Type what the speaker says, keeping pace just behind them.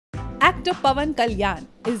Actor Pawan Kalyan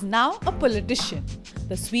is now a politician.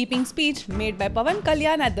 The sweeping speech made by Pawan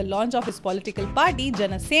Kalyan at the launch of his political party,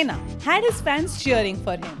 Jana Sena, had his fans cheering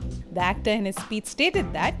for him. The actor in his speech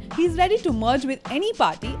stated that he is ready to merge with any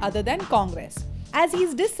party other than Congress, as he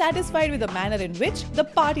is dissatisfied with the manner in which the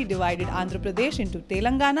party divided Andhra Pradesh into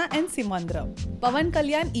Telangana and Simandram. Pawan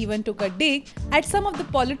Kalyan even took a dig at some of the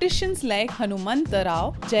politicians like Hanumanta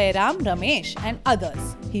Rao, Jairam Ramesh and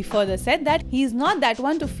others. He further said that he is not that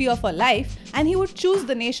one to fear for life and he would choose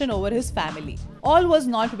the nation over his family. All was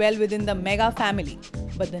not well within the mega family,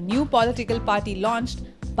 but the new political party launched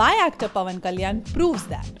by actor Pawan Kalyan proves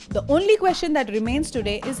that. The only question that remains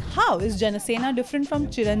today is how is Jana Sena different from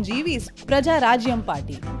Chiranjeevi's Praja Rajyam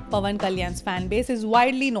party? Pawan Kalyan's fan base is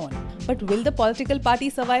widely known, but will the political party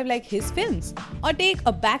survive like his films or take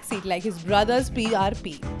a backseat like his brother's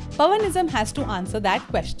PRP? Pawanism has to answer that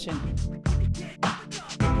question.